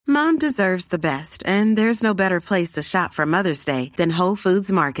Mom deserves the best, and there's no better place to shop for Mother's Day than Whole Foods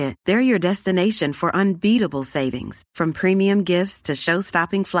Market. They're your destination for unbeatable savings, from premium gifts to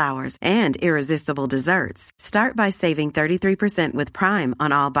show-stopping flowers and irresistible desserts. Start by saving 33% with Prime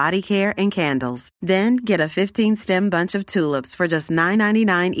on all body care and candles. Then get a 15-stem bunch of tulips for just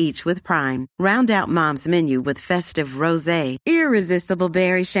 $9.99 each with Prime. Round out Mom's menu with festive rosé, irresistible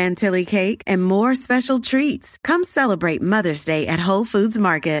berry chantilly cake, and more special treats. Come celebrate Mother's Day at Whole Foods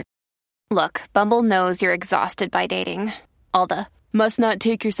Market. Look, Bumble knows you're exhausted by dating. All the, must not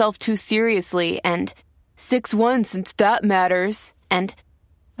take yourself too seriously, and 6'1" since that matters, and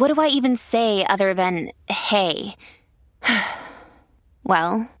what do I even say other than, hey?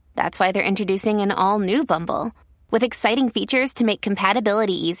 Well, that's why they're introducing an all-new Bumble, with exciting features to make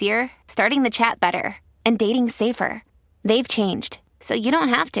compatibility easier, starting the chat better, and dating safer. They've changed, so you don't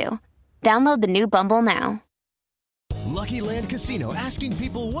have to. Download the new Bumble now. Lucky Land Casino, asking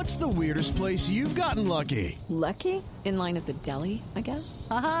people, what's the weirdest place you've gotten lucky? Lucky? In line at the deli, I guess?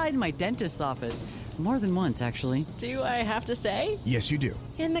 Aha, in my dentist's office. More than once, actually. Do I have to say? Yes, you do.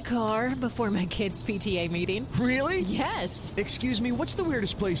 In the car before my kids' PTA meeting. Really? Yes. Excuse me, what's the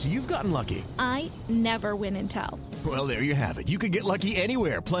weirdest place you've gotten lucky? I never win and tell. Well, there you have it. You can get lucky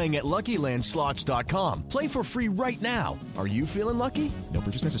anywhere, playing at LuckyLandSlots.com. Play for free right now. Are you feeling lucky? No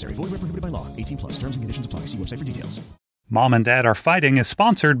purchase necessary. Void where prohibited by law. 18+. Terms and conditions apply. See website for details. Mom and Dad Are Fighting is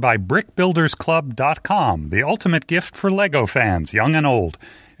sponsored by BrickBuildersClub.com, the ultimate gift for LEGO fans, young and old.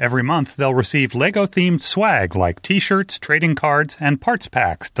 Every month, they'll receive LEGO-themed swag like T-shirts, trading cards, and parts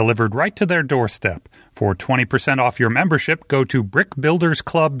packs delivered right to their doorstep. For 20% off your membership, go to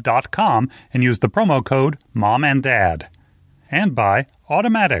BrickBuildersClub.com and use the promo code MOMANDDAD. And by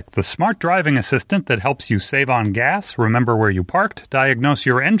Automatic, the smart driving assistant that helps you save on gas, remember where you parked, diagnose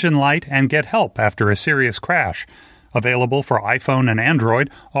your engine light, and get help after a serious crash. Available for iPhone and Android,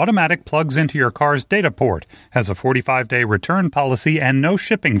 Automatic plugs into your car's data port, has a 45-day return policy, and no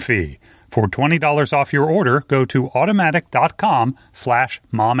shipping fee. For $20 off your order, go to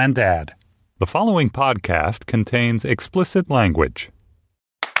automatic.com/momanddad. The following podcast contains explicit language.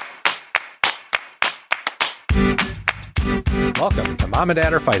 Welcome to Mom and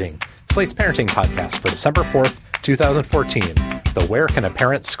Dad Are Fighting, Slate's parenting podcast for December 4th, 2014, the Where Can a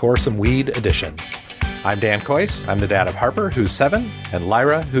Parent Score Some Weed edition. I'm Dan Coyce. I'm the dad of Harper, who's 7, and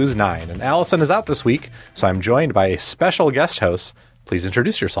Lyra, who's 9. And Allison is out this week, so I'm joined by a special guest host. Please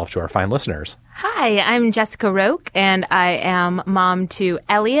introduce yourself to our fine listeners. Hi, I'm Jessica Roque, and I am mom to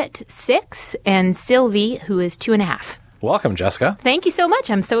Elliot, 6, and Sylvie, who is 2.5. Welcome, Jessica. Thank you so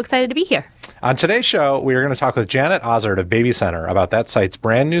much. I'm so excited to be here. On today's show, we are going to talk with Janet Ozard of Baby Center about that site's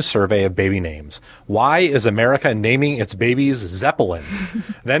brand new survey of baby names. Why is America naming its babies Zeppelin?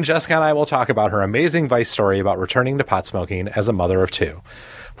 Then Jessica and I will talk about her amazing Vice story about returning to pot smoking as a mother of 2.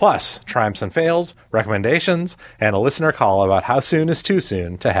 Plus, triumphs and fails, recommendations, and a listener call about how soon is too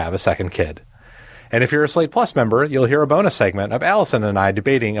soon to have a second kid. And if you're a Slate Plus member, you'll hear a bonus segment of Allison and I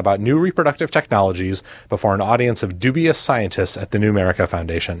debating about new reproductive technologies before an audience of dubious scientists at the New America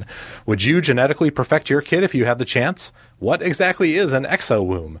Foundation. Would you genetically perfect your kid if you had the chance? What exactly is an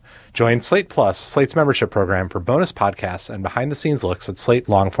exo-womb? Join Slate Plus, Slate's membership program, for bonus podcasts and behind-the-scenes looks at Slate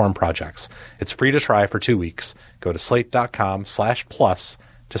long-form projects. It's free to try for 2 weeks. Go to slate.com/plus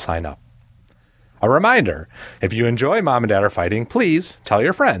to sign up. A reminder, if you enjoy Mom and Dad Are Fighting, please tell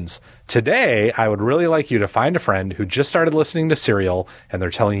your friends. Today, I would really like you to find a friend who just started listening to Serial, and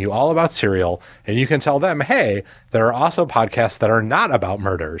they're telling you all about Serial, and you can tell them, hey, there are also podcasts that are not about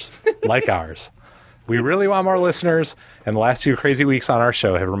murders, like ours. We really want more listeners, and the last 2 crazy weeks on our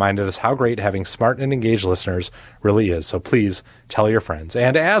show have reminded us how great having smart and engaged listeners really is. So please tell your friends.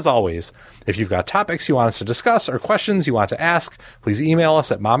 And as always, if you've got topics you want us to discuss or questions you want to ask, please email us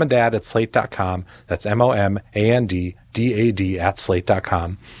at momanddad@slate.com. That's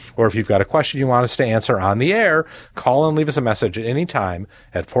momanddad@slate.com. Or if you've got a question you want us to answer on the air, call and leave us a message at any time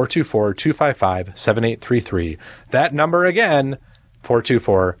at 424-255-7833. That number again,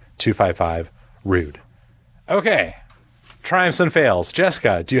 424-255-RUDE. Okay. Triumphs and fails.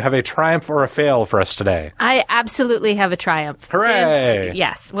 Jessica, do you have a triumph or a fail for us today? I absolutely have a triumph. Hooray!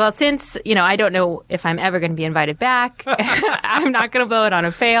 Yes. Well, since, I don't know if I'm ever going to be invited back, I'm not going to blow it on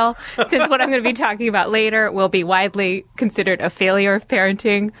a fail. Since what I'm going to be talking about later will be widely considered a failure of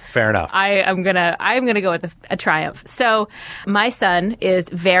parenting. Fair enough. I'm gonna go with a triumph. So my son is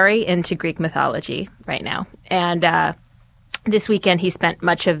very into Greek mythology right now. And this weekend, he spent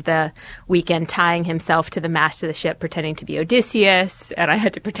much of the weekend tying himself to the mast of the ship, pretending to be Odysseus, and I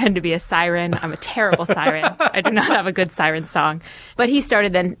had to pretend to be a siren. I'm a terrible siren. I do not have a good siren song. But he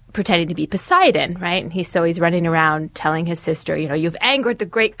started then pretending to be Poseidon, right? And he's running around telling his sister, you've angered the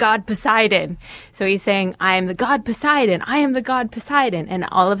great god Poseidon. So he's saying, I am the god Poseidon. I am the god Poseidon. And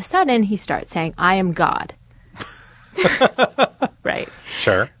all of a sudden, he starts saying, I am God. Right.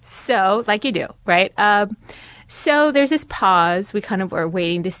 Sure. So, like you do, right? So there's this pause. We kind of are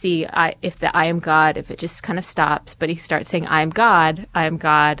waiting to see if the I am God, if it just kind of stops. But he starts saying, I am God, I am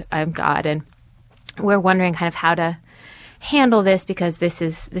God, I am God. And we're wondering kind of how to handle this, because this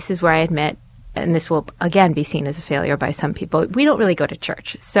is where I admit, and this will again be seen as a failure by some people, we don't really go to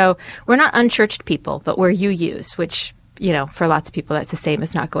church. So we're not unchurched people, but we're UUs, which, for lots of people, that's the same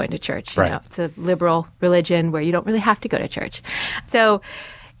as not going to church. Right. It's a liberal religion where you don't really have to go to church. So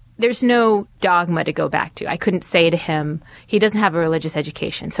there's no dogma to go back to. I couldn't say to him, he doesn't have a religious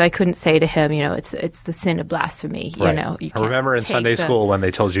education, so I couldn't say to him, it's the sin of blasphemy. Right. You I remember in Sunday school when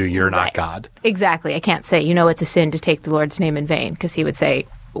they told you you're not Right. God. Exactly. I can't say, it's a sin to take the Lord's name in vain, because he would say,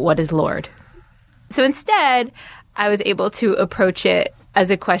 what is Lord? So instead, I was able to approach it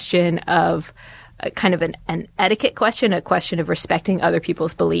as a question of kind of an etiquette question, a question of respecting other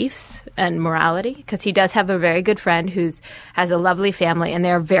people's beliefs and morality, because he does have a very good friend who has a lovely family, and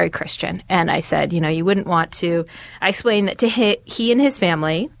they're very Christian. And I said, you wouldn't want to. I explained that to he and his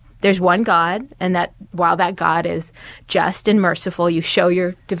family, there's one God, and that while that God is just and merciful, you show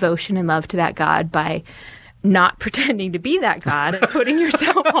your devotion and love to that God by not pretending to be that God and putting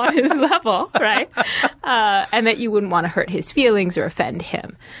yourself on his level, right? And that you wouldn't want to hurt his feelings or offend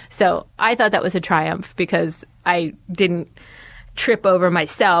him. So I thought that was a triumph, because I didn't trip over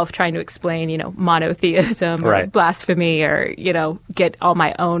myself trying to explain, monotheism or Right. blasphemy or, get all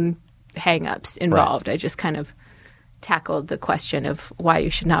my own hang-ups involved. Right. I just kind of tackled the question of why you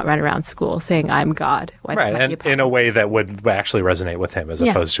should not run around school saying I'm God. Why Right, that might and be a problem. in a way that would actually resonate with him, as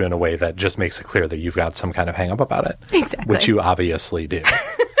Yeah. opposed to in a way that just makes it clear that you've got some kind of hang-up about it. Exactly. Which you obviously do.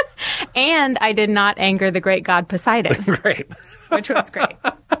 And I did not anger the great god Poseidon, Great. which was great.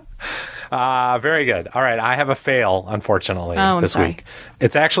 Very good. All right, I have a fail, unfortunately, I'm this sorry. week.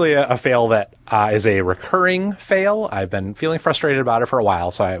 It's actually a fail that is a recurring fail. I've been feeling frustrated about it for a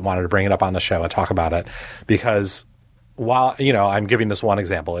while, so I wanted to bring it up on the show and talk about it, because while, I'm giving this one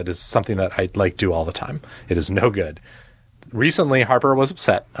example, it is something that I do all the time. It is no good. Recently, Harper was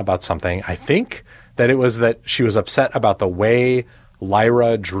upset about something. I think that it was that she was upset about the way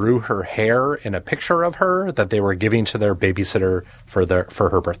Lyra drew her hair in a picture of her that they were giving to their babysitter for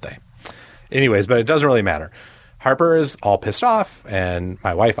her birthday. Anyways, but it doesn't really matter. Harper is all pissed off, and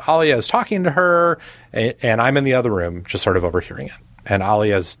my wife Alia is talking to her, and I'm in the other room just sort of overhearing it. And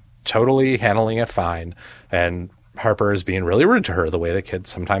Alia's totally handling it fine, and Harper is being really rude to her, the way that kids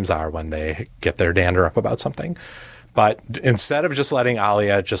sometimes are when they get their dander up about something. But instead of just letting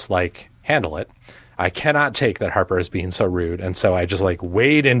Alia just handle it, I cannot take that Harper is being so rude. And so I just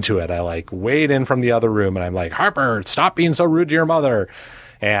wade into it. I wade in from the other room, and I'm like, Harper, stop being so rude to your mother.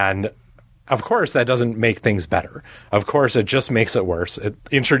 And of course, that doesn't make things better. Of course, it just makes it worse.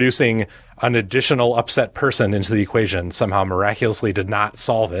 Introducing an additional upset person into the equation somehow miraculously did not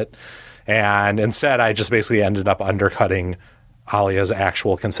solve it. And instead, I just basically ended up undercutting Alia's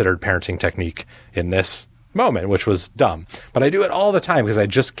actual considered parenting technique in this moment, which was dumb. But I do it all the time, because I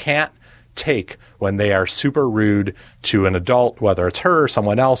just can't take when they are super rude to an adult, whether it's her or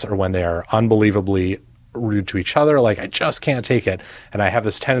someone else, or when they are unbelievably rude to each other. I just can't take it. And I have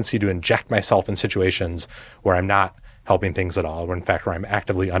this tendency to inject myself in situations where I'm not helping things at all, where I'm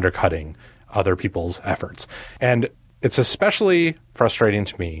actively undercutting other people's efforts. And it's especially frustrating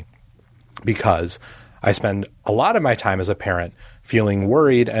to me because I spend a lot of my time as a parent feeling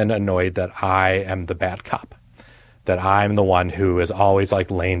worried and annoyed that I am the bad cop, that I'm the one who is always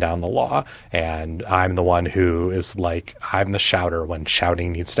laying down the law, and I'm the one who is I'm the shouter when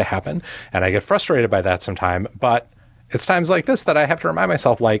shouting needs to happen. And I get frustrated by that sometimes, but it's times like this that I have to remind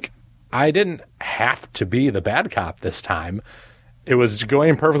myself, I didn't have to be the bad cop this time. It was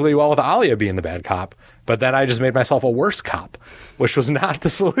going perfectly well with Alia being the bad cop, but then I just made myself a worse cop, which was not the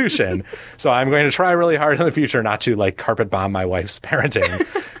solution. So I'm going to try really hard in the future not to carpet bomb my wife's parenting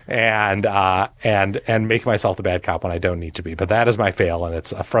and make myself the bad cop when I don't need to be. But that is my fail, and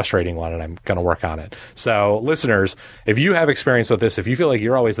it's a frustrating one, and I'm going to work on it. So listeners, if you have experience with this, if you feel like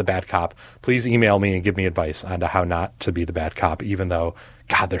you're always the bad cop, please email me and give me advice on how not to be the bad cop, even though,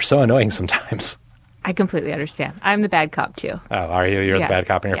 God, they're so annoying sometimes. I completely understand. I'm the bad cop, too. Oh, are you? You're Yeah. the bad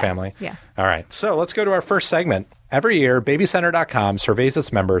cop in your Yeah. family? Yeah. All right. So let's go to our first segment. Every year, BabyCenter.com surveys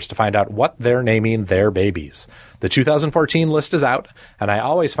its members to find out what they're naming their babies. The 2014 list is out, and I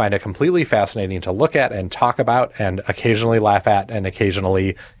always find it completely fascinating to look at and talk about and occasionally laugh at and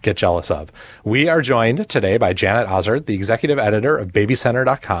occasionally get jealous of. We are joined today by Janet Ozard, the executive editor of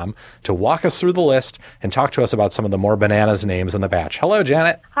BabyCenter.com, to walk us through the list and talk to us about some of the more bananas names in the batch. Hello,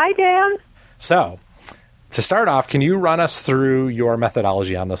 Janet. Hi, Dan. So, to start off, can you run us through your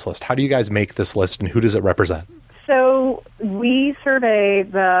methodology on this list? How do you guys make this list, and who does it represent? So we survey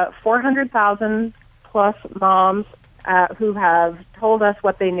the 400,000 plus moms who have told us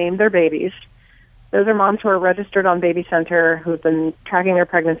what they named their babies. Those are moms who are registered on Baby Center, who've been tracking their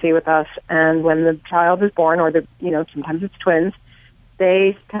pregnancy with us, and when the child is born, or sometimes it's twins,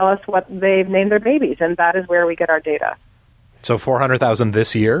 they tell us what they've named their babies, and that is where we get our data. So 400,000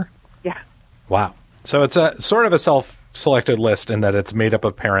 this year? Yeah. Wow. So it's a sort of a self-selected list in that it's made up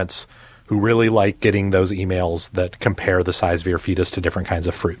of parents who really like getting those emails that compare the size of your fetus to different kinds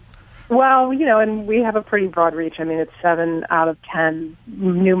of fruit. Well, and we have a pretty broad reach. I mean, it's 7 out of 10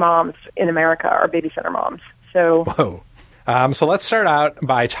 new moms in America are Baby Center moms. So, whoa. So let's start out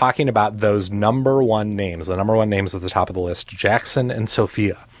by talking about those number one names, the number one names at the top of the list, Jackson and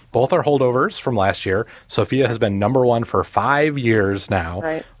Sophia. Both are holdovers from last year. Sophia has been number one for 5 years now.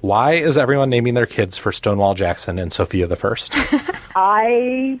 Right. Why is everyone naming their kids for Stonewall Jackson and Sophia the First?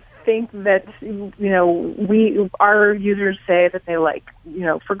 I think that, our users say that they like,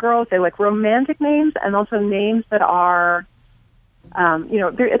 for girls, they like romantic names and also names that are,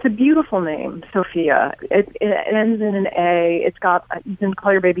 it's a beautiful name, Sophia. It ends in an A. It's got, you can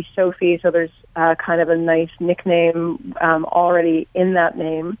call your baby Sophie, so there's kind of a nice nickname already in that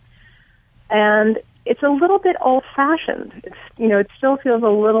name. And it's a little bit old-fashioned. It's, it still feels a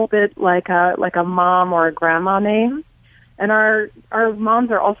little bit like a mom or a grandma name. And our moms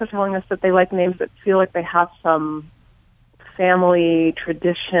are also telling us that they like names that feel like they have some family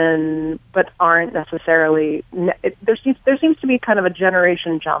tradition, but aren't necessarily. There seems to be kind of a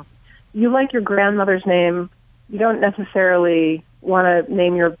generation jump. You like your grandmother's name. You don't necessarily want to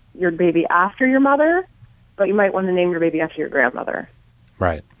name your baby after your mother, but you might want to name your baby after your grandmother.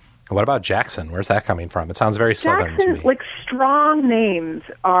 Right. What about Jackson? Where's that coming from? It sounds very Southern to me. Like strong names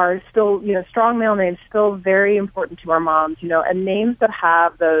are still, strong male names still very important to our moms, and names that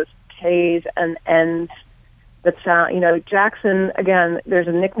have those K's and N's that sound, Jackson, again, there's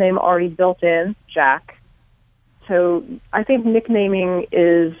a nickname already built in, Jack. So I think nicknaming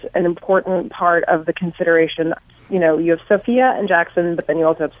is an important part of the consideration. You have Sophia and Jackson, but then you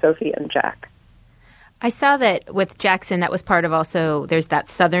also have Sophie and Jack. I saw that with Jackson, that was part of also, there's that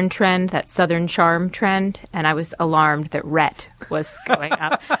Southern trend, that Southern charm trend, and I was alarmed that Rhett was going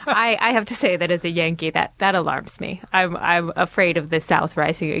up. I have to say that as a Yankee, that alarms me. I'm afraid of the South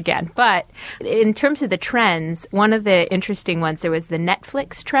rising again. But in terms of the trends, one of the interesting ones, there was the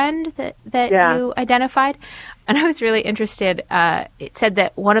Netflix trend that you identified. And I was really interested. It said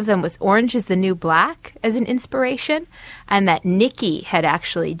that one of them was Orange is the New Black as an inspiration, and that Nikki had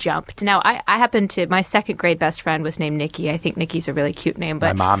actually jumped. Now, I happen to, my second grade best friend was named Nikki. I think Nikki's a really cute name.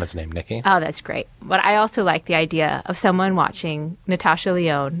 But my mom is named Nikki. Oh, that's great. But I also like the idea of someone watching Natasha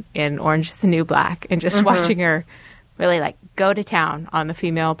Lyonne in Orange is the New Black and just watching her really go to town on the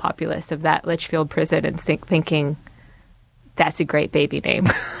female populace of that Litchfield prison and thinking, that's a great baby name.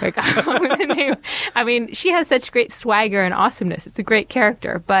 I mean, she has such great swagger and awesomeness. It's a great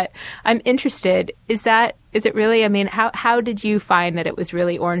character. But I'm interested, is it really, I mean, how did you find that it was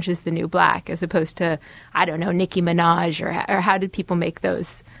really Orange is the New Black as opposed to, I don't know, Nicki Minaj, or how did people make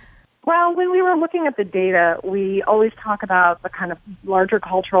those? Well, when we were looking at the data, we always talk about the kind of larger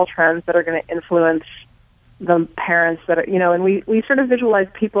cultural trends that are going to influence the parents that are, and we sort of visualize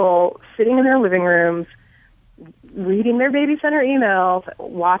people sitting in their living rooms, reading their Baby Center emails,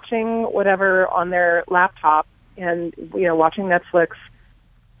 watching whatever on their laptop, and watching Netflix,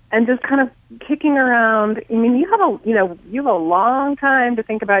 and just kind of kicking around. I mean, you have a long time to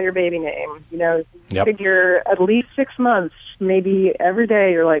think about your baby name. Yep. Figure at least 6 months, maybe every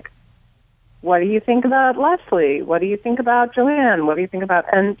day. You're like, what do you think about Leslie? What do you think about Joanne? What do you think about?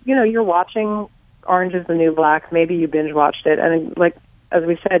 And you're watching Orange is the New Black. Maybe you binge watched it, and as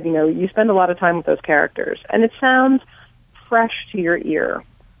we said, you spend a lot of time with those characters, and it sounds fresh to your ear.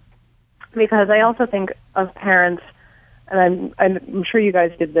 Because I also think of parents, and I'm sure you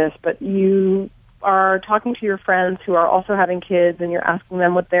guys did this, but you are talking to your friends who are also having kids, and you're asking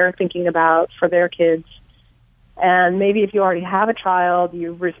them what they're thinking about for their kids. And maybe if you already have a child,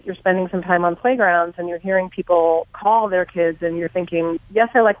 you're spending some time on playgrounds, and you're hearing people call their kids, and you're thinking, yes,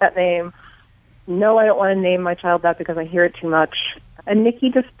 I like that name. No, I don't want to name my child that because I hear it too much. And Nikki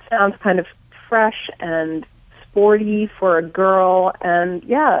just sounds kind of fresh and sporty for a girl. And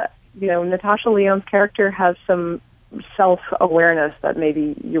yeah, you know, Natasha Lyonne's character has some self-awareness that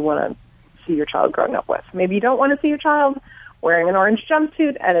maybe you want to see your child growing up with. Maybe you don't want to see your child wearing an orange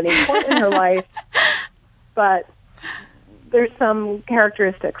jumpsuit at any point in her life, but there's some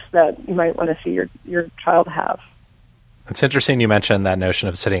characteristics that you might want to see your child have. It's interesting you mentioned that notion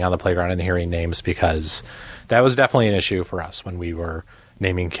of sitting on the playground and hearing names, because that was definitely an issue for us when we were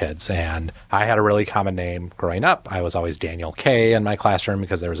naming kids. And I had a really common name growing up. I was always Daniel K in my classroom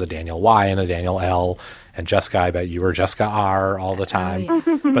because there was a Daniel Y and a Daniel L. And Jessica, I bet you were Jessica R all the time. Oh,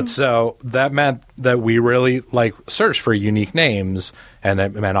 yeah. But so that meant that we really searched for unique names. And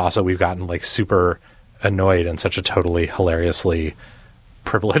it meant also we've gotten super annoyed in such a totally hilariously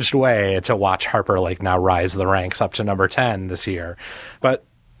privileged way to watch Harper now rise the ranks up to number 10 this year. But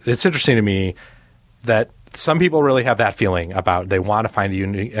it's interesting to me that some people really have that feeling about they want to find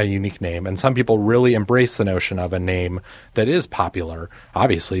a unique name, and some people really embrace the notion of a name that is popular,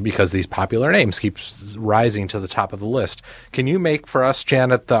 obviously, because these popular names keep rising to the top of the list. Can you make for us,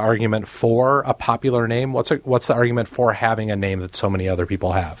 Janet, the argument for a popular name? What's the argument for having a name that so many other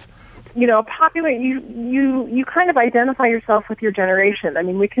people have? You know, popular, you kind of identify yourself with your generation. I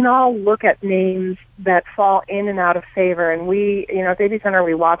mean, we can all look at names that fall in and out of favor, and we, at Baby Center,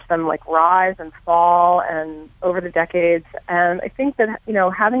 we watch them rise and fall and over the decades. And I think that,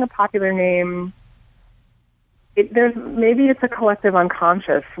 having a popular name, maybe it's a collective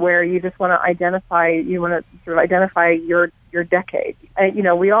unconscious where you just want to identify your decade.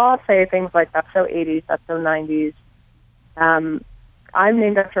 We all say things like, that's so 80s, that's so 90s. I'm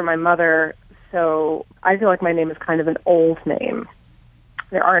named after my mother, so I feel like my name is kind of an old name.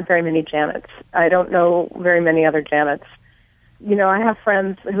 There aren't very many Janets. I don't know very many other Janets. I have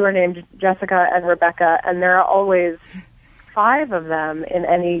friends who are named Jessica and Rebecca, and there are always 5 of them in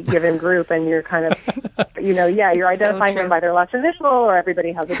any given group, and you're kind of, you're identifying them by their last initial, or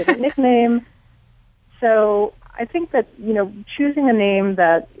everybody has a different nickname. So I think that, choosing a name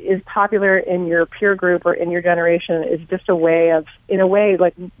that is popular in your peer group or in your generation is just a way of,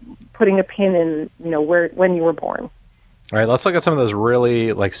 putting a pin in, when you were born. All right, let's look at some of those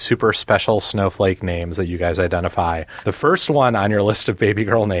really super special snowflake names that you guys identify. The first one on your list of baby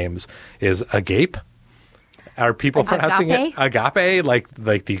girl names is Agape. Are people pronouncing it agape,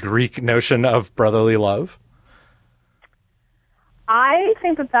 like the Greek notion of brotherly love? I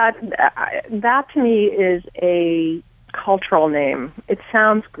think that to me is a cultural name. It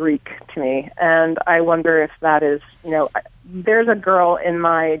sounds Greek to me, and I wonder if that is, there's a girl in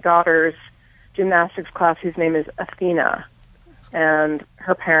my daughter's gymnastics class whose name is Athena, and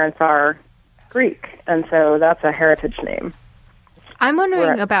her parents are Greek, and so that's a heritage name. I'm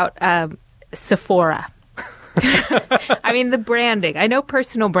wondering about Sephora. I mean, the branding. I know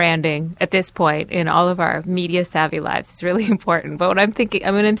personal branding at this point in all of our media savvy lives is really important. But what I'm thinking,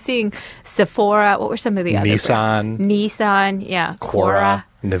 when I'm seeing Sephora, what were some of the other Nissan, yeah. Quora,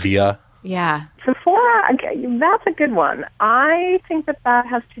 Nivea. Yeah. Sephora, that's a good one. I think that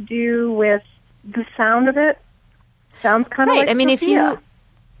has to do with the sound of it. Sounds kind of like I mean, Sophia.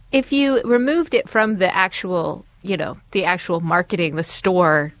 if you removed it from the actual, the actual marketing, the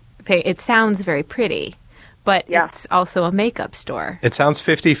store, it sounds very pretty. But it's also a makeup store. It sounds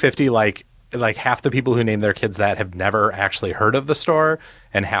 50-50, like half the people who name their kids that have never actually heard of the store,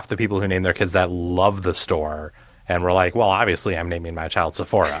 and half the people who name their kids that love the store. And we're like, well, obviously I'm naming my child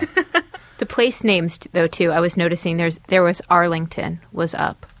Sephora. The place names, though, too, I was noticing there was Arlington was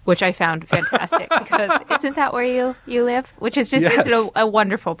up, which I found fantastic because isn't that where you live? Which is just it's a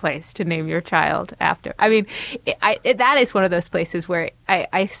wonderful place to name your child after. I mean, that is one of those places where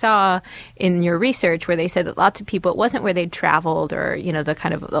I saw in your research where they said that lots of people, it wasn't where they'd traveled or, the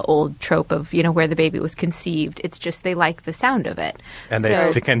kind of the old trope of, where the baby was conceived. It's just they like the sound of it. And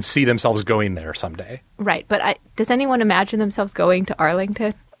they can see themselves going there someday. Right. But does anyone imagine themselves going to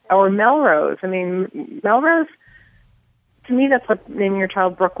Arlington? Or Melrose. I mean, Melrose, to me, that's like naming your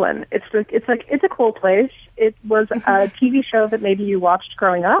child Brooklyn. It's a cool place. It was a TV show that maybe you watched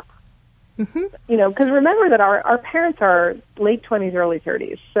growing up. Mm-hmm. Because remember that our parents are late 20s, early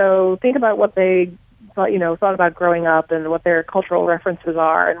 30s. So think about what they thought about growing up and what their cultural references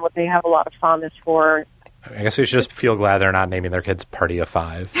are and what they have a lot of fondness for. I guess we should just feel glad they're not naming their kids Party of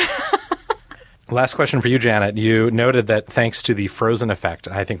Five. Last question for you, Janet. You noted that thanks to the Frozen effect,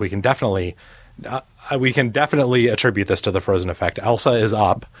 I think we can definitely attribute this to the Frozen effect. Elsa is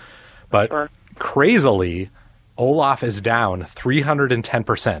up, but crazily, Olaf is down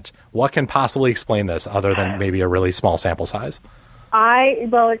 310%. What can possibly explain this other than maybe a really small sample size?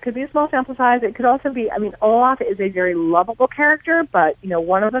 Well, it could be a small sample size. It could also be, Olaf is a very lovable character, but,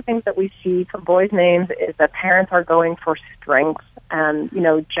 one of the things that we see for boys' names is that parents are going for strength. And,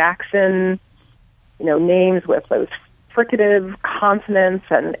 Jackson, names with those fricative consonants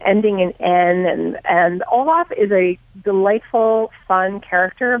and ending in N. And Olaf is a delightful, fun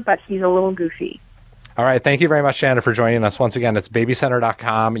character, but he's a little goofy. All right. Thank you very much, Janet, for joining us. Once again, it's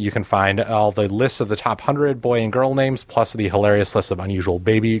babycenter.com. You can find all the lists of the top 100 boy and girl names, plus the hilarious list of unusual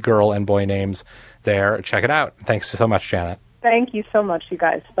baby, girl, and boy names there. Check it out. Thanks so much, Janet. Thank you so much, you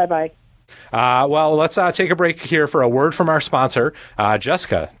guys. Bye-bye. Well, let's take a break here for a word from our sponsor.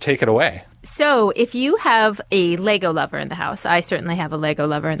 Jessica, take it away. So if you have a Lego lover in the house, I certainly have a Lego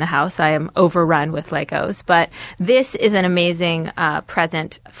lover in the house. I am overrun with Legos, but this is an amazing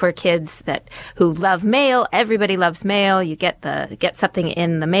present for kids who love mail. Everybody loves mail. You get something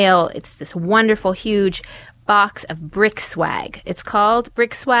in the mail. It's this wonderful, huge box of Brick Swag. It's called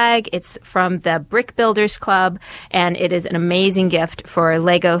Brick Swag. It's from the Brick Builders Club, and it is an amazing gift for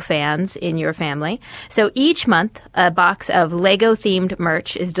Lego fans in your family. So each month, a box of Lego-themed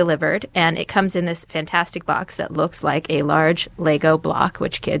merch is delivered, and it comes in this fantastic box that looks like a large Lego block,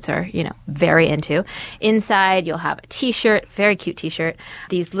 which kids are, very into. Inside, you'll have a T-shirt, very cute T-shirt,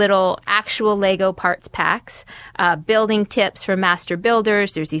 these little actual Lego parts packs, building tips from master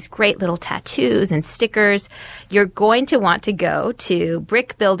builders. There's these great little tattoos and stickers. You're going to want to go to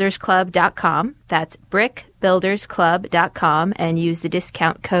brickbuildersclub.com. That's brickbuildersclub.com and use the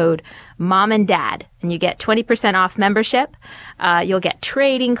discount code Mom and Dad, and you get 20% off membership. You'll get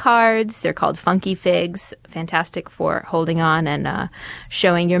trading cards. They're called Funky Figs, fantastic for holding on and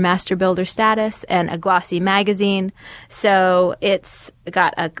showing your master builder status, and a glossy magazine. So it's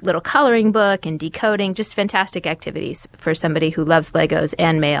got a little coloring book and decoding, just fantastic activities for somebody who loves Legos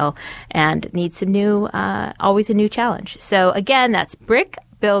and mail and needs some new, always a new challenge. So again, that's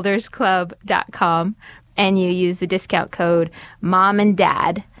brickbuildersclub.com, and you use the discount code Mom and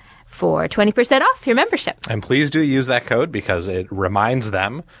Dad for 20% off your membership. And please do use that code, because it reminds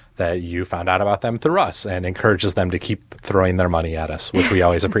them that you found out about them through us and encourages them to keep throwing their money at us, which we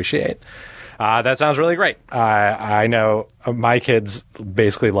always appreciate. That sounds really great. I know my kids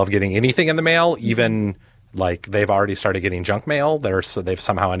basically love getting anything in the mail, even like they've already started getting junk mail. They've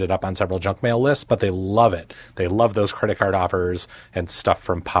somehow ended up on several junk mail lists, but they love it. They love those credit card offers and stuff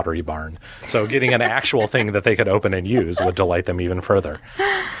from Pottery Barn. So getting an actual thing that they could open and use would delight them even further.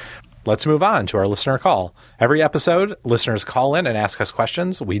 Let's move on to our listener call. Every episode, listeners call in and ask us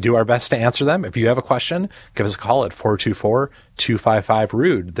questions. We do our best to answer them. If you have a question, give us a call at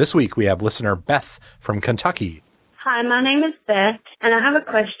 424-255-RUDE. This week, we have listener Beth from Kentucky. Hi, my name is Beth, and I have a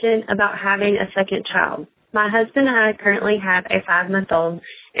question about having a second child. My husband and I currently have a 5-month-old,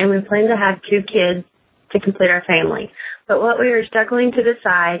 and we plan to have 2 kids to complete our family. But what we are struggling to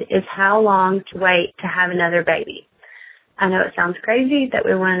decide is how long to wait to have another baby. I know it sounds crazy that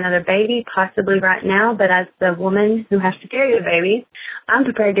we want another baby, possibly right now, but as the woman who has to carry the baby, I'm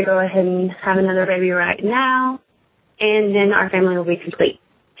prepared to go ahead and have another baby right now, and then our family will be complete.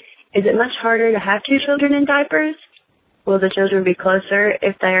 Is it much harder to have 2 children in diapers? Will the children be closer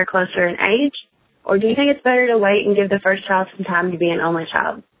if they are closer in age? Or do you think it's better to wait and give the first child some time to be an only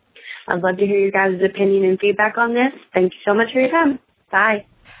child? I'd love to hear your guys' opinion and feedback on this. Thank you so much for your time. Bye.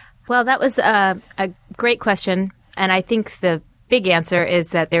 Well, that was a great question. And I think the big answer is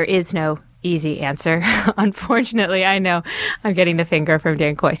that there is no easy answer. Unfortunately, I know I'm getting the finger from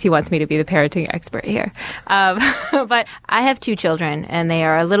Dan Coyce. He wants me to be the parenting expert here. But I have 2 children, and they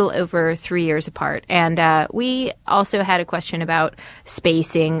are a little over 3 years apart. And we also had a question about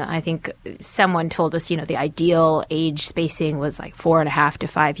spacing. I think someone told us, the ideal age spacing was like 4.5 to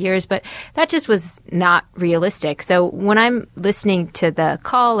 5 years, but that just was not realistic. So when I'm listening to the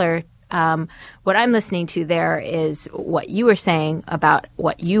caller, what I'm listening to there is what you were saying about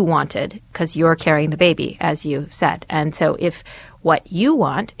what you wanted, because you're carrying the baby, as you said. And so if what you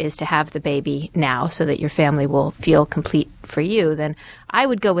want is to have the baby now so that your family will feel complete for you, then I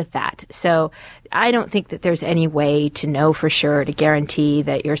would go with that. So I don't think that there's any way to know for sure, to guarantee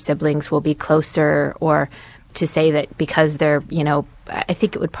that your siblings will be closer, or to say that because they're, I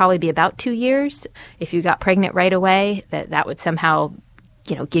think it would probably be about 2 years. If you got pregnant right away, that would somehow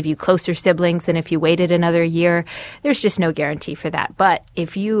give you closer siblings than if you waited another year. There's just no guarantee for that. But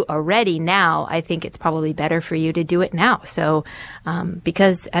if you are ready now, I think it's probably better for you to do it now. So,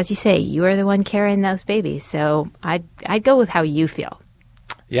 because as you say, you are the one carrying those babies. So I'd go with how you feel.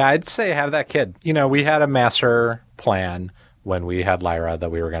 Yeah, I'd say have that kid. We had a master plan when we had Lyra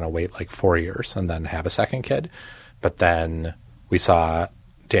that we were going to wait like 4 years and then have a second kid. But then we saw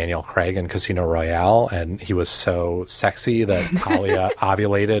Daniel Craig in Casino Royale, and he was so sexy that Talia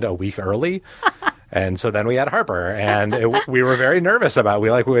ovulated a week early. And so then we had Harper, and we were very nervous about we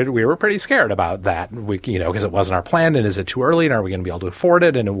were pretty scared about that. Because it wasn't our plan, and is it too early, and are we going to be able to afford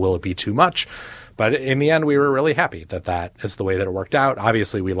it, and will it be too much? But in the end, we were really happy that is the way that it worked out.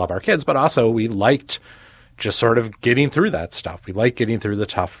 Obviously, we love our kids, but also we liked just sort of getting through that stuff. We like getting through the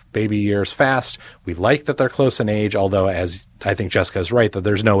tough baby years fast. We like that they're close in age, although as I think Jessica's right, that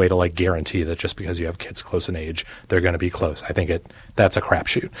there's no way to guarantee that just because you have kids close in age, they're going to be close. I think that's a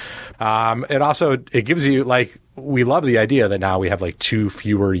crapshoot. It gives you we love the idea that now we have 2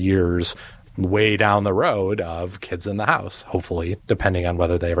 fewer years way down the road of kids in the house, hopefully, depending on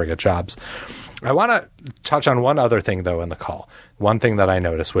whether they ever get jobs. I want to touch on one other thing, though, in the call. One thing that I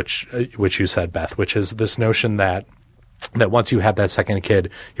noticed, which you said, Beth, which is this notion that once you have that second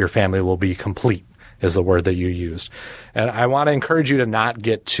kid, your family will be complete, is the word that you used. And I want to encourage you to not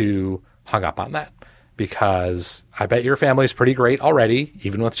get too hung up on that, because I bet your family's pretty great already,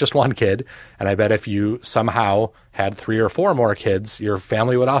 even with just one kid. And I bet if you somehow had 3 or 4 more kids, your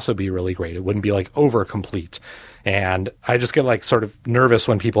family would also be really great. It wouldn't be over complete. And I just get sort of nervous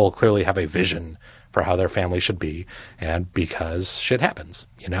when people clearly have a vision for how their family should be. And because shit happens,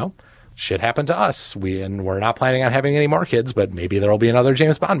 shit happened to us. We're not planning on having any more kids, but maybe there'll be another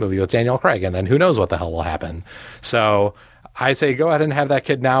James Bond movie with Daniel Craig, and then who knows what the hell will happen. So I say go ahead and have that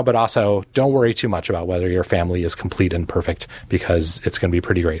kid now, but also don't worry too much about whether your family is complete and perfect, because it's going to be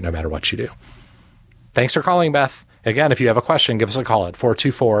pretty great no matter what you do. Thanks for calling, Beth. Again, if you have a question, give us a call at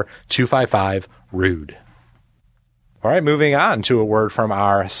 424-255-RUDE. All right, moving on to a word from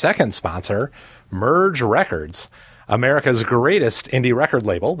our second sponsor, Merge Records, America's greatest indie record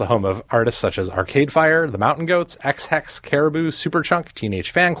label, the home of artists such as Arcade Fire, The Mountain Goats, X-Hex, Caribou, Superchunk, Teenage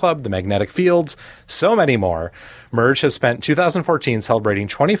Fan Club, The Magnetic Fields, so many more. Merge has spent 2014 celebrating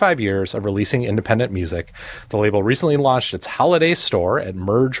 25 years of releasing independent music. The label recently launched its holiday store at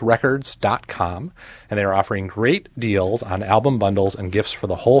mergerecords.com, and they are offering great deals on album bundles and gifts for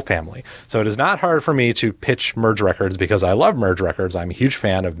the whole family. So it is not hard for me to pitch Merge Records because I love Merge Records. I'm a huge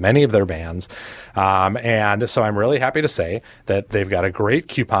fan of many of their bands. And so I'm really happy to say that they've got a great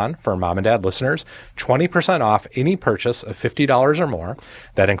coupon for mom and dad listeners, 20% off any purchase of $50 or more.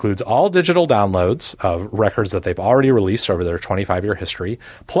 That includes all digital downloads of records that they've already released over their 25-year history,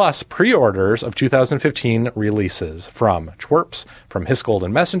 plus pre-orders of 2015 releases from Twerps, from His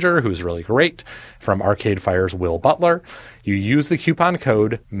Golden Messenger, who's really great, from Arcade Fire's Will Butler. You use the coupon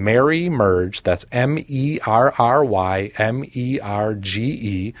code MERRYMERGE, that's MERRYMERGE,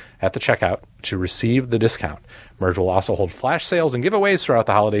 at the checkout to receive the discount. Merge will also hold flash sales and giveaways throughout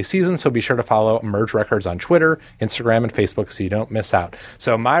the holiday season, so be sure to follow Merge Records on Twitter, Instagram, and Facebook so you don't miss out.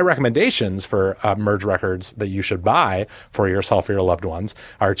 So my recommendations for Merge Records that you should buy for yourself or your loved ones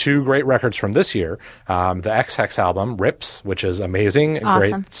are 2 great records from this year. The X-Hex album, Rips, which is amazing.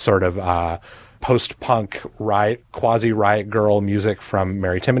 Awesome. Great sort of post-punk quasi-riot girl music from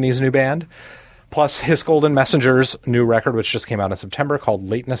Mary Timony's new band. Plus His Golden Messenger's new record, which just came out in September, called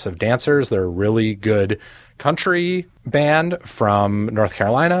Lateness of Dancers. They're a really good country band from North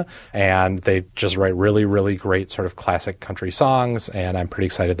Carolina, and they just write really, really great sort of classic country songs, and I'm pretty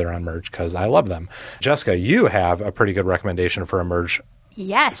excited they're on Merge because I love them. Jessica, you have a pretty good recommendation for a Merge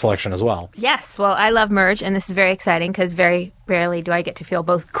selection as well. Yes. Well, I love Merge, and this is very exciting because very rarely do I get to feel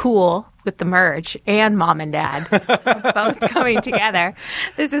both cool with the Merge and mom and dad both coming together.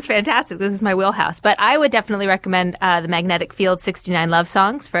 This is fantastic. This is my wheelhouse. But I would definitely recommend the Magnetic Fields 69 Love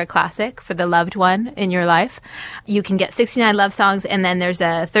Songs for a classic for the loved one in your life. You can get 69 love songs, and then there's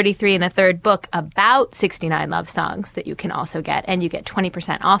a 33 and a third book about 69 love songs that you can also get, and you get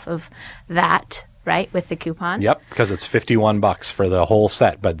 20% off of that, right, with the coupon? Yep, because it's $51 for the whole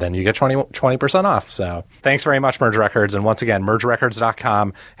set, but then you get 20% off. So thanks very much, Merge Records. And once again,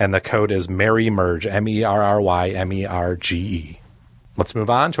 mergerecords.com, and the code is MERRYMERGE, MERRYMERGE. Let's move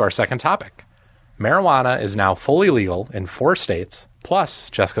on to our second topic. Marijuana is now fully legal in 4 states, plus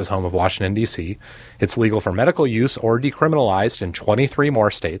Jessica's home of Washington, D.C. It's legal for medical use or decriminalized in 23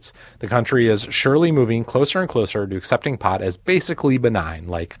 more states. The country is surely moving closer and closer to accepting pot as basically benign,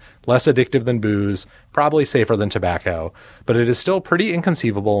 like less addictive than booze, probably safer than tobacco. But it is still pretty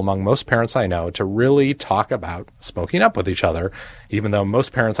inconceivable among most parents I know to really talk about smoking up with each other, even though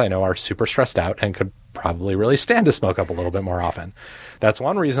most parents I know are super stressed out and could probably really stand to smoke up a little bit more often. That's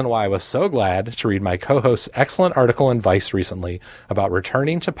one reason why I was so glad to read my co-host's excellent article in Vice recently about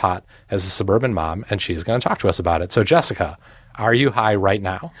returning to pot as a suburban mom, and she's going to talk to us about it. So Jessica, are you high right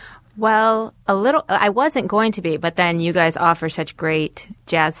now? Well, a little. I wasn't going to be, but then you guys offer such great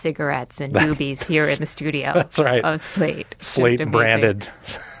jazz cigarettes and doobies here in the studio. That's right. Of Slate. Slate branded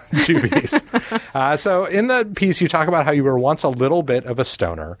doobies. So in the piece, you talk about how you were once a little bit of a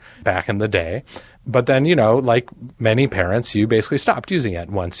stoner back in the day. But then, like many parents, you basically stopped using it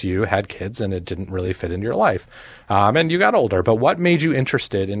once you had kids and it didn't really fit into your life. And you got older. But what made you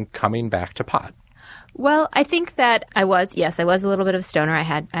interested in coming back to pot? Well, I think that I was a little bit of a stoner. I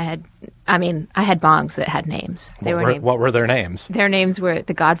had bongs that had names. What were their names? Their names were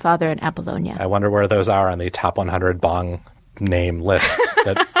The Godfather and Apollonia. I wonder where those are on the top 100 bong name lists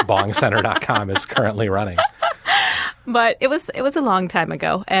that bongcenter.com is currently running. But it was a long time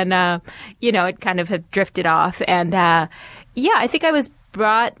ago, and it kind of had drifted off, and I think I was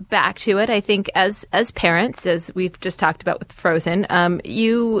brought back to it. I think as parents, as we've just talked about with Frozen,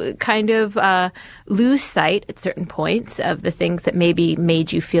 you kind of lose sight at certain points of the things that maybe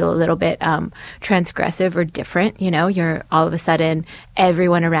made you feel a little bit transgressive or different. You're all of a sudden,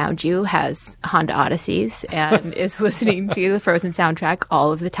 everyone around you has Honda Odysseys and is listening to the Frozen soundtrack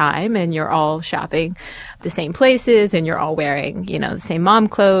all of the time, and you're all shopping the same places, and you're all wearing, the same mom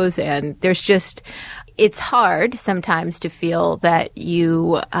clothes, and there's just... It's hard sometimes to feel that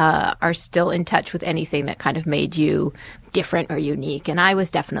you are still in touch with anything that kind of made you different or unique. And I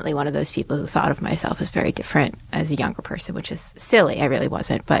was definitely one of those people who thought of myself as very different as a younger person, which is silly. I really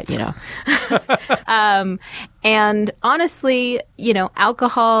wasn't, but, and honestly,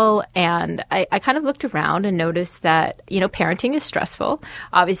 alcohol, and I kind of looked around and noticed that, parenting is stressful.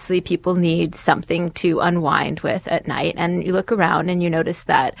 Obviously, people need something to unwind with at night. And you look around and you notice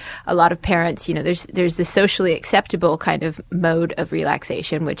that a lot of parents, there's the socially acceptable kind of mode of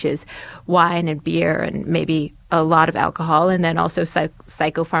relaxation, which is wine and beer and maybe a lot of alcohol, and then also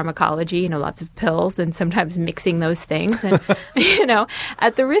psychopharmacology, lots of pills, and sometimes mixing those things. And,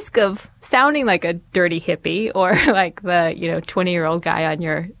 at the risk of sounding like a dirty hippie or like the, 20-year-old guy on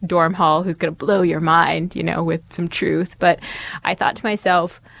your dorm hall who's going to blow your mind, with some truth. But I thought to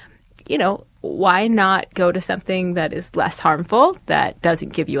myself, why not go to something that is less harmful, that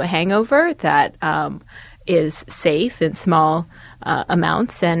doesn't give you a hangover, that is safe in small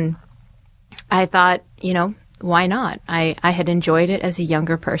amounts? And I thought, why not? I had enjoyed it as a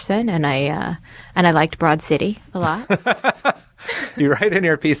younger person, and I liked Broad City a lot. You write in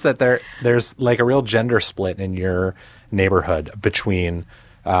your piece that there's like a real gender split in your neighborhood between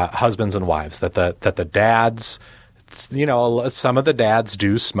husbands and wives. That the dads, some of the dads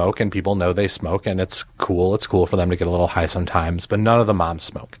do smoke, and people know they smoke, and it's cool. It's cool for them to get a little high sometimes, but none of the moms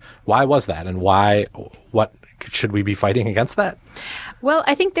smoke. Why was that, and what should we be fighting against that? Well,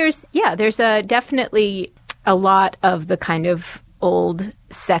 I think there's definitely a lot of the kind of old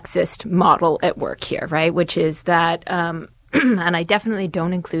sexist model at work here, right? Which is that, and I definitely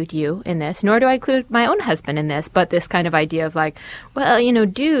don't include you in this, nor do I include my own husband in this, but this kind of idea of like, well,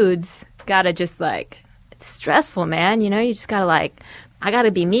 dudes gotta just like, it's stressful, man. You just gotta like, I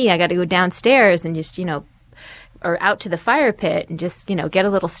gotta be me. I gotta go downstairs and just, or out to the fire pit and just, get a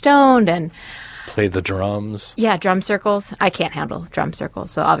little stoned and play the drums. Yeah, drum circles. I can't handle drum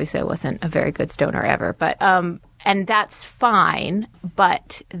circles, so obviously I wasn't a very good stoner ever. But and that's fine.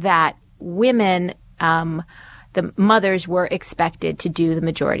 But that women, the mothers, were expected to do the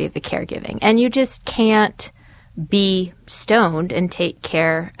majority of the caregiving, and you just can't be stoned and take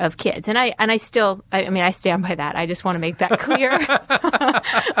care of kids. And I stand by that. I just want to make that clear.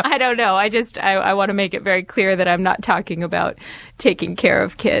 I don't know. I want to make it very clear that I'm not talking about taking care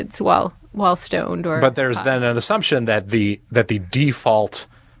of kids while stoned. But there's then an assumption that the default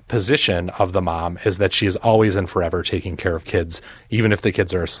position of the mom is that she is always and forever taking care of kids, even if the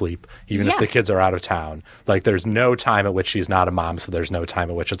kids are asleep, even if the kids are out of town. Like, there's no time at which she's not a mom, so there's no time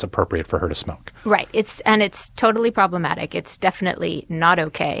at which it's appropriate for her to smoke. Right. It's totally problematic. It's definitely not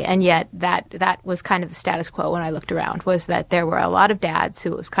okay. And yet that was kind of the status quo when I looked around, was that there were a lot of dads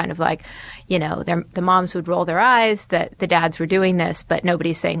who was kind of like, the moms would roll their eyes that the dads were doing this, but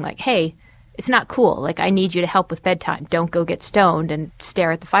nobody's saying like, hey, it's not cool. Like, I need you to help with bedtime. Don't go get stoned and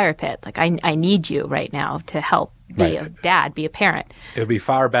stare at the fire pit. Like, I need you right now to help be a dad, be a parent. It would be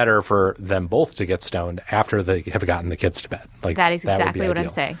far better for them both to get stoned after they have gotten the kids to bed. Like, that is exactly what I'm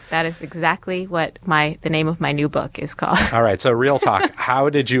saying. That is exactly what the name of my new book is called. All right. So real talk. How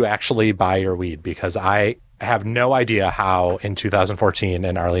did you actually buy your weed? Because I have no idea how in 2014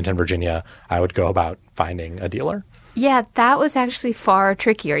 in Arlington, Virginia, I would go about finding a dealer. Yeah, that was actually far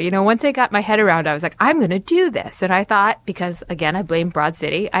trickier. Once I got my head around it, I was like, I'm going to do this. And I thought, because again, I blame Broad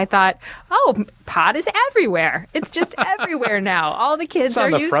City, I thought, oh, pot is everywhere. It's just everywhere now. All the kids are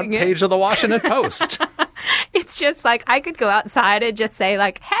using it. It's on the front page of the Washington Post. It's just like I could go outside and just say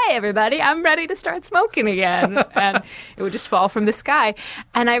like, hey, everybody, I'm ready to start smoking again. And it would just fall from the sky.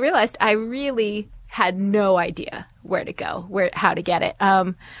 And I realized I really had no idea where to go, how to get it.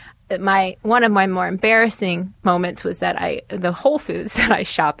 One of my more embarrassing moments was that the Whole Foods that I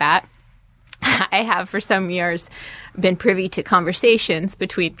shop at, I have for some years been privy to conversations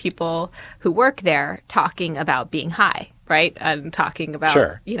between people who work there talking about being high, right? And talking about,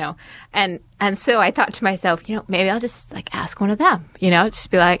 sure. And so I thought to myself, maybe I'll just like ask one of them,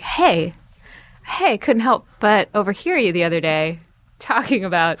 just be like, hey, couldn't help but overhear you the other day talking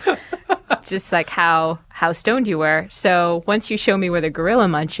about just like how stoned you were. So once you show me where the Gorilla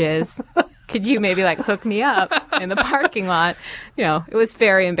Munch is, could you maybe like hook me up in the parking lot? It was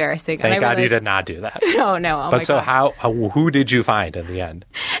very embarrassing. Thank God you did not do that. No. But so God. Who did you find in the end?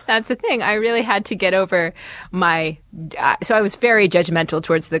 That's the thing. I really had to get over so I was very judgmental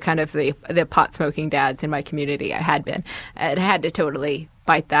towards the kind of the pot smoking dads in my community. I had been. And I had to totally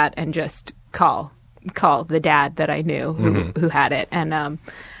bite that and just call the dad that I knew who had it.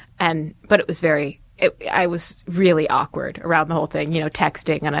 But it was I was really awkward around the whole thing,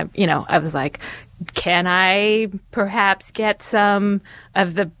 texting. And I was like, can I perhaps get some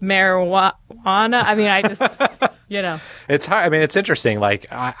of the marijuana? I mean, I just, It's hard. I mean, it's interesting. Like,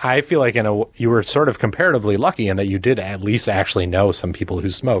 I feel like you were sort of comparatively lucky in that you did at least actually know some people who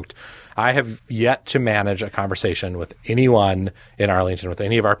smoked. I have yet to manage a conversation with anyone in Arlington, with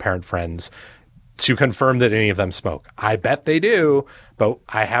any of our parent friends, to confirm that any of them smoke. I bet they do, but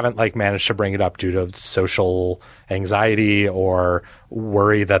I haven't managed to bring it up due to social anxiety or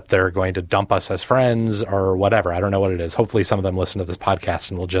worry that they're going to dump us as friends or whatever. I don't know what it is. Hopefully some of them listen to this podcast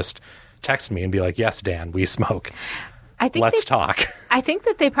and will just text me and be like, yes, Dan, we smoke. Let's talk. I think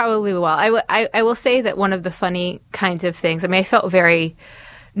that they probably will. I will say that one of the funny kinds of things, I felt very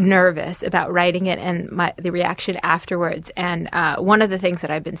nervous about writing it and the reaction afterwards. And one of the things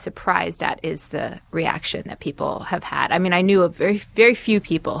that I've been surprised at is the reaction that people have had. I knew of very, very few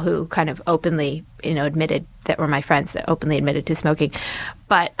people who kind of openly, admitted, that were my friends that openly admitted to smoking.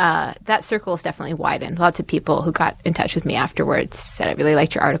 But that circle has definitely widened. Lots of people who got in touch with me afterwards said, I really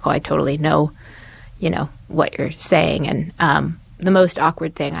liked your article. I totally know, what you're saying. And the most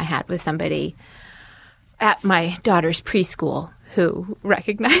awkward thing I had was somebody at my daughter's preschool who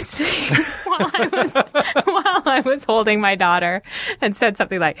recognized me while I was holding my daughter and said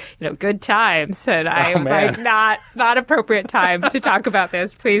something like, good times. And I was like, not appropriate time to talk about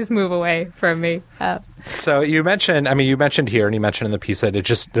this. Please move away from me. So you mentioned here, and you mentioned in the piece that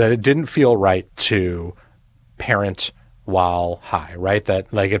it didn't feel right to parent while high, right? That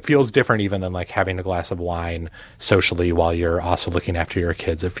it feels different even than having a glass of wine socially while you're also looking after your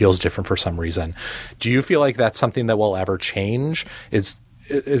kids. It feels different for some reason. Do you feel like that's something that will ever change? Is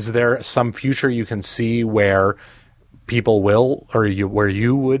there some future you can see where people will, or where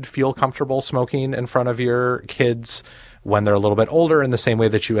you would feel comfortable smoking in front of your kids when they're a little bit older in the same way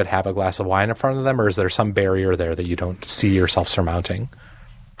that you would have a glass of wine in front of them? Or is there some barrier there that you don't see yourself surmounting?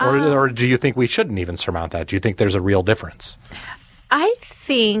 Or do you think we shouldn't even surmount that? Do you think there's a real difference? I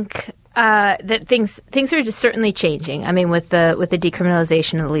think that things are just certainly changing. With the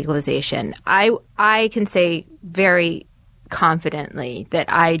decriminalization and the legalization, I can say very confidently that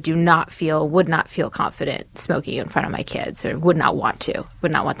I would not feel confident smoking in front of my kids, or would not want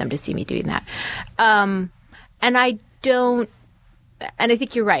them to see me doing that. And I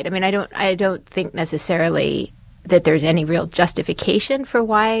think you're right. I don't think necessarily that there's any real justification for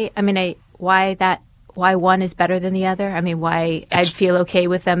why one is better than the other. Why I'd feel okay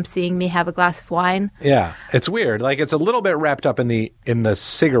with them seeing me have a glass of wine. Yeah, it's weird. It's a little bit wrapped up in the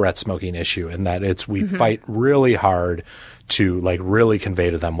cigarette smoking issue, in that we fight really hard to really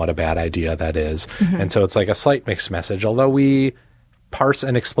convey to them what a bad idea that is. And so it's a slight mixed message, although we parse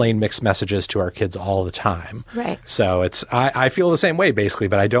and explain mixed messages to our kids all the time. Right. So I feel the same way basically,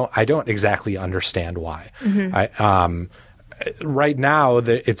 but I don't exactly understand why. Right now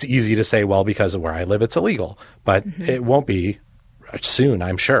it's easy to say, well, because of where I live, it's illegal, but it won't be soon,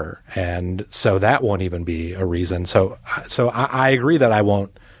 I'm sure. And so that won't even be a reason. So I agree that I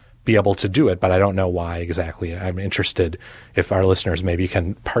won't be able to do it, but I don't know why exactly. I'm interested if our listeners maybe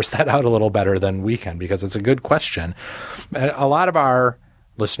can parse that out a little better than we can, because it's a good question. A lot of our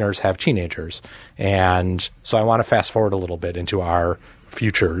listeners have teenagers, and so I want to fast forward a little bit into our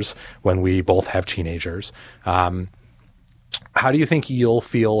futures when we both have teenagers. How do you think you'll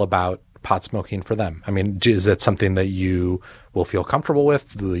feel about pot smoking for them? I mean, is it something that you will feel comfortable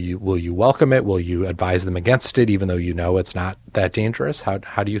with? Will you welcome it? Will you advise them against it, even though you know it's not that dangerous? How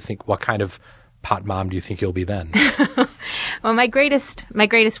do you think, what kind of pot mom do you think you'll be then? Well, my greatest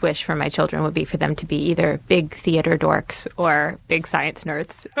wish for my children would be for them to be either big theater dorks or big science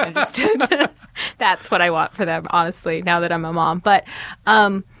nerds. That's what I want for them, honestly, now that I'm a mom. But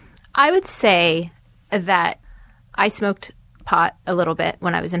I would say that I smoked pot a little bit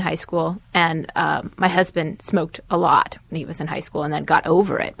when I was in high school, and my husband smoked a lot when he was in high school and then got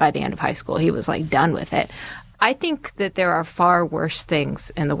over it by the end of high school. He was like done with it. I think that there are far worse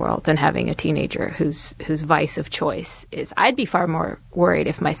things in the world than having a teenager whose vice of choice is. I'd be far more worried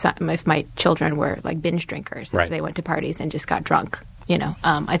if my children were like binge drinkers, if they went to parties and just got drunk.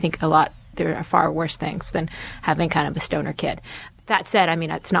 I think there are far worse things than having kind of a stoner kid. That said, I mean,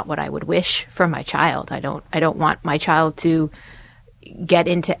 that's not what I would wish for my child. I don't want my child to get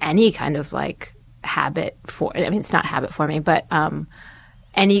into any kind of like habit it's not habit forming, but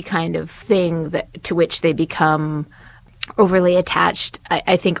any kind of thing to which they become overly attached.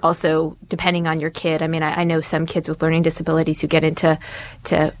 I think also depending on your kid. I mean, I know some kids with learning disabilities who get into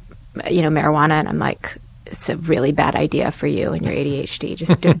marijuana, and I'm like, it's a really bad idea for you and your ADHD.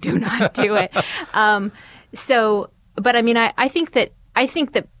 Just do not do it. But I mean, I think that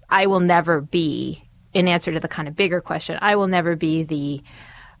I will never be, in answer to the kind of bigger question, I will never be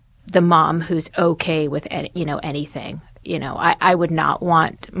the mom who's okay with anything. I would not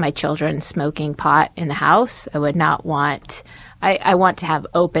want my children smoking pot in the house. I would not want. I want to have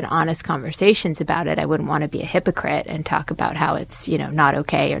open, honest conversations about it. I wouldn't want to be a hypocrite and talk about how it's not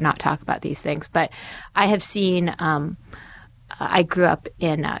okay or not talk about these things. But I have seen. I grew up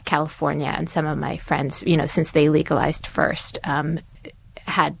in California, and some of my friends, since they legalized first,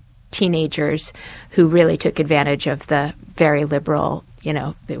 had teenagers who really took advantage of the very liberal,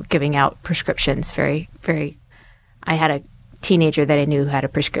 they were giving out prescriptions very, very. I had a teenager that I knew who had a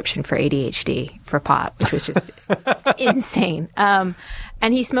prescription for ADHD for pot, which was just insane. And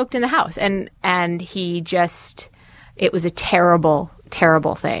he smoked in the house, and it was a terrible,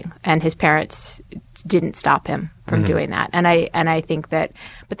 terrible thing. And his parents didn't stop him from doing that. And I think that,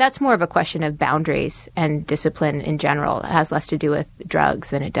 but that's more of a question of boundaries and discipline in general. It has less to do with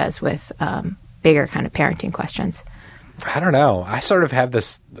drugs than it does with bigger kind of parenting questions. I don't know. I sort of have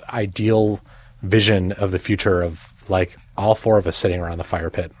this ideal vision of the future of like all four of us sitting around the fire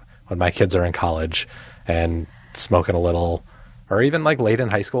pit when my kids are in college and smoking a little, or even like late in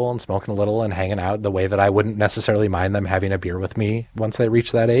high school and smoking a little and hanging out the way that I wouldn't necessarily mind them having a beer with me once they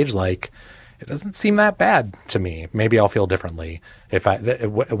reach that age. Like, it doesn't seem that bad to me. Maybe I'll feel differently if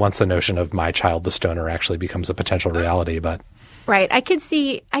once the notion of my child, the stoner, actually becomes a potential reality. But right, I could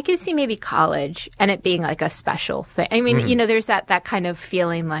see maybe college and it being like a special thing. I mean, there's that kind of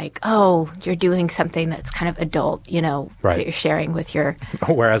feeling like, oh, you're doing something that's kind of adult, that you're sharing with your.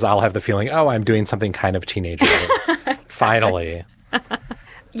 Whereas I'll have the feeling, oh, I'm doing something kind of teenager. Finally.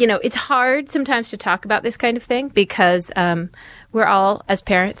 It's hard sometimes to talk about this kind of thing because we're all, as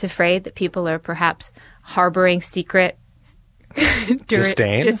parents, afraid that people are perhaps harboring secret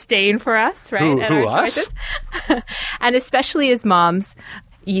disdain for us, right? Who us? And especially as moms,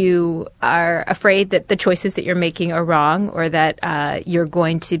 you are afraid that the choices that you're making are wrong or that you're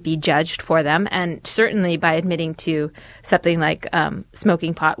going to be judged for them. And certainly by admitting to something like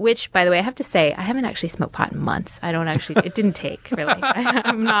smoking pot, which, by the way, I have to say, I haven't actually smoked pot in months. It didn't take, really.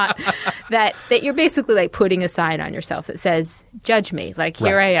 I'm not, that you're basically like putting a sign on yourself that says, judge me. Like,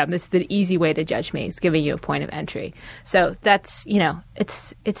 here I am. This is an easy way to judge me. It's giving you a point of entry. So that's,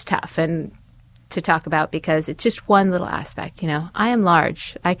 it's tough. And to talk about because it's just one little aspect. I am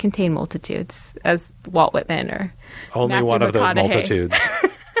large. I contain multitudes, as Walt Whitman or only Matthew one of those McConaughey. Multitudes.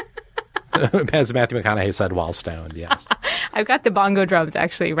 As Matthew McConaughey said while stoned, yes. I've got the bongo drums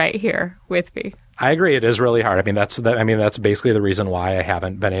actually right here with me. I agree. It is really hard. I mean, that's basically the reason why I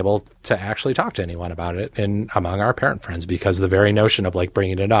haven't been able to actually talk to anyone about it among our parent friends, because the very notion of like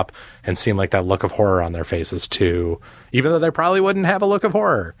bringing it up and seeing like that look of horror on their faces too, even though they probably wouldn't have a look of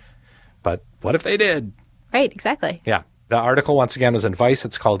horror. But what if they did? Right, exactly. Yeah. The article, once again, was in Vice.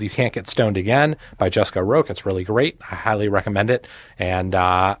 It's called You Can't Get Stoned Again by Jessica Roque. It's really great. I highly recommend it. And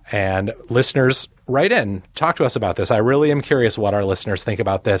listeners, write in. Talk to us about this. I really am curious what our listeners think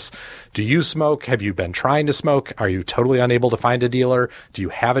about this. Do you smoke? Have you been trying to smoke? Are you totally unable to find a dealer? Do you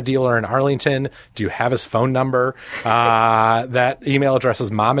have a dealer in Arlington? Do you have his phone number? That email address is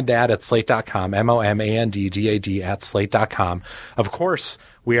momanddad@slate.com, momanddad@slate.com. Of course,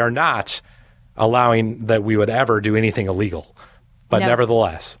 we are not allowing that we would ever do anything illegal. But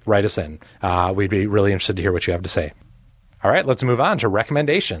nevertheless, write us in. We'd be really interested to hear what you have to say. All right, let's move on to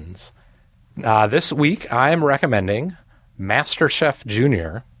recommendations. This week, I'm recommending MasterChef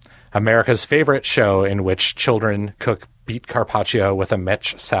Junior, America's favorite show in which children cook beet carpaccio with a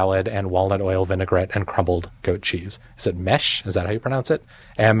mech salad and walnut oil vinaigrette and crumbled goat cheese. Is it mesh? Is that how you pronounce it?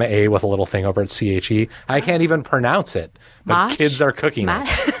 M-A with a little thing over it, C-H-E. I can't even pronounce it, but Mosh? kids are cooking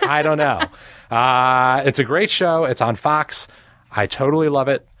it. I don't know. It's a great show. It's on Fox. I totally love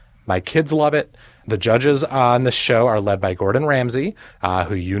it. My kids love it. The judges on the show are led by Gordon Ramsay,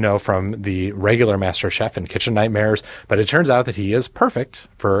 who you know from the regular MasterChef and Kitchen Nightmares. But it turns out that he is perfect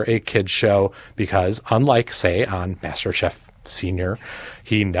for a kids show because, unlike, say, on MasterChef Senior,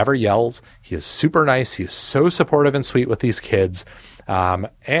 he never yells. He is super nice. He is so supportive and sweet with these kids.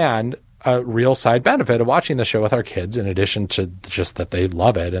 And a real side benefit of watching the show with our kids, in addition to just that they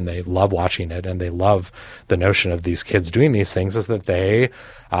love it and they love watching it and they love the notion of these kids doing these things, is that they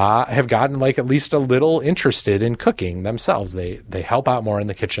have gotten like at least a little interested in cooking themselves. They help out more in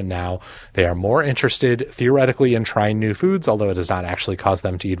the kitchen now. They are more interested theoretically in trying new foods, although it does not actually cause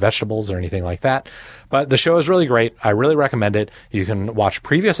them to eat vegetables or anything like that. But the show is really great. I really recommend it. You can watch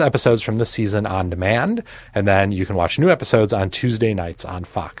previous episodes from this season on demand, and then you can watch new episodes on Tuesday nights on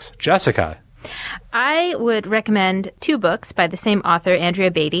Fox. Jessica. I would recommend 2 books by the same author, Andrea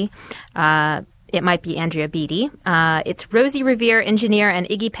Beatty. It might be Andrea Beatty. It's Rosie Revere, Engineer, and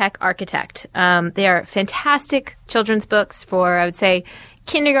Iggy Peck, Architect. They are fantastic children's books for, I would say,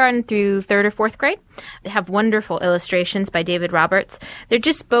 kindergarten through 3rd or 4th grade. They have wonderful illustrations by David Roberts. They're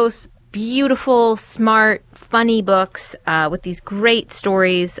just both beautiful, smart, funny books with these great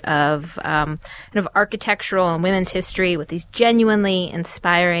stories of kind of architectural and women's history with these genuinely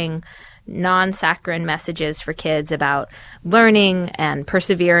inspiring non-saccharine messages for kids about learning and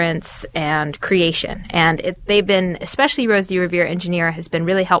perseverance and creation. And they've been, especially Rosie Revere Engineer, has been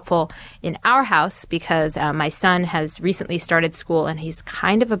really helpful in our house because my son has recently started school and he's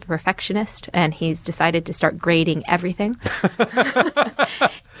kind of a perfectionist and he's decided to start grading everything.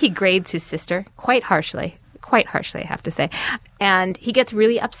 He grades his sister quite harshly, I have to say. And he gets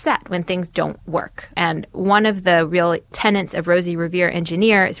really upset when things don't work. And one of the real tenets of Rosie Revere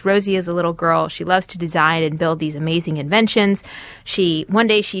Engineer is Rosie is a little girl. She loves to design and build these amazing inventions. One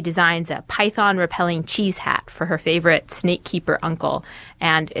day she designs a python-repelling cheese hat for her favorite snake keeper uncle.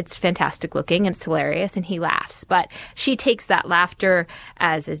 And it's fantastic looking and it's hilarious and he laughs. But she takes that laughter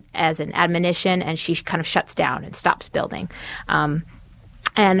as an admonition and she kind of shuts down and stops building.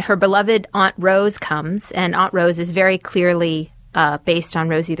 And her beloved Aunt Rose comes, and Aunt Rose is very clearly based on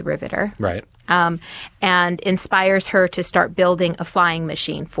Rosie the Riveter. Right. And inspires her to start building a flying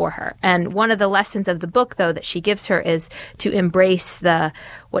machine for her. And one of the lessons of the book, though, that she gives her is to embrace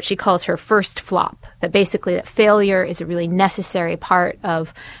what she calls her first flop, that basically that failure is a really necessary part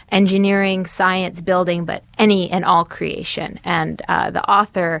of engineering, science, building, but any and all creation. And the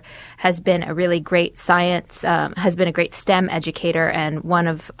author has been a really great has been a great STEM educator, and one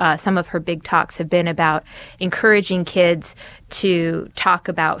of some of her big talks have been about encouraging kids to talk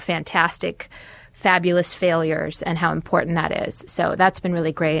about fabulous failures and how important that is. So that's been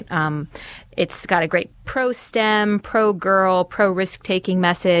really great. It's got a great pro-STEM, pro-girl, pro-risk-taking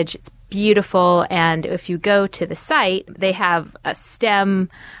message. It's beautiful. And if you go to the site, they have a STEM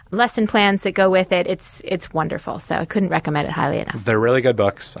lesson plans that go with it. It's wonderful. So I couldn't recommend it highly enough. They're really good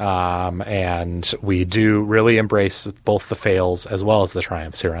books. And we do really embrace both the fails as well as the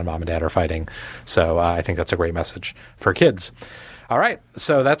triumphs here on Mom and Dad Are Fighting. So I think that's a great message for kids. All right,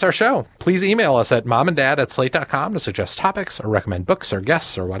 so that's our show. Please email us at momanddad@slate.com to suggest topics or recommend books or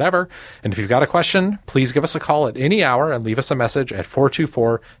guests or whatever. And if you've got a question, please give us a call at any hour and leave us a message at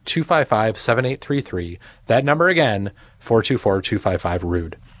 424-255-7833. That number again,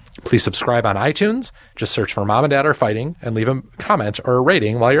 424-255-RUDE. Please subscribe on iTunes. Just search for Mom and Dad Are Fighting and leave a comment or a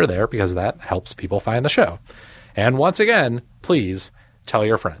rating while you're there because that helps people find the show. And once again, please tell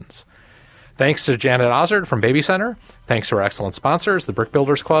your friends. Thanks to Janet Ozard from Baby Center. Thanks to our excellent sponsors, the Brick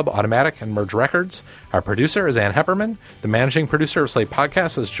Builders Club, Automatic, and Merge Records. Our producer is Ann Hepperman. The managing producer of Slate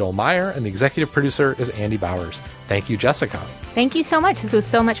Podcasts is Joel Meyer, and the executive producer is Andy Bowers. Thank you, Jessica. Thank you so much. This was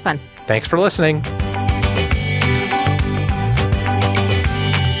so much fun. Thanks for listening.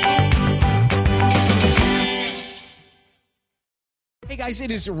 Hey guys, it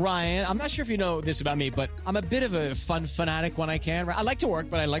is Ryan. I'm not sure if you know this about me, but I'm a bit of a fun fanatic when I can. I like to work,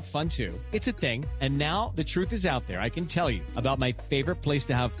 but I like fun too. It's a thing. And now the truth is out there. I can tell you about my favorite place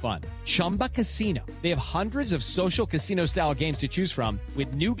to have fun. Chumba Casino. They have hundreds of social casino style games to choose from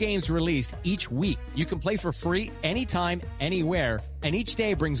with new games released each week. You can play for free anytime, anywhere. And each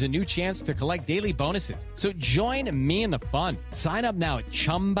day brings a new chance to collect daily bonuses. So join me in the fun. Sign up now at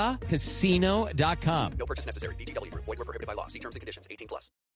ChumbaCasino.com. No purchase necessary. VGW Group. Void where prohibited by law. See terms and conditions. 18+.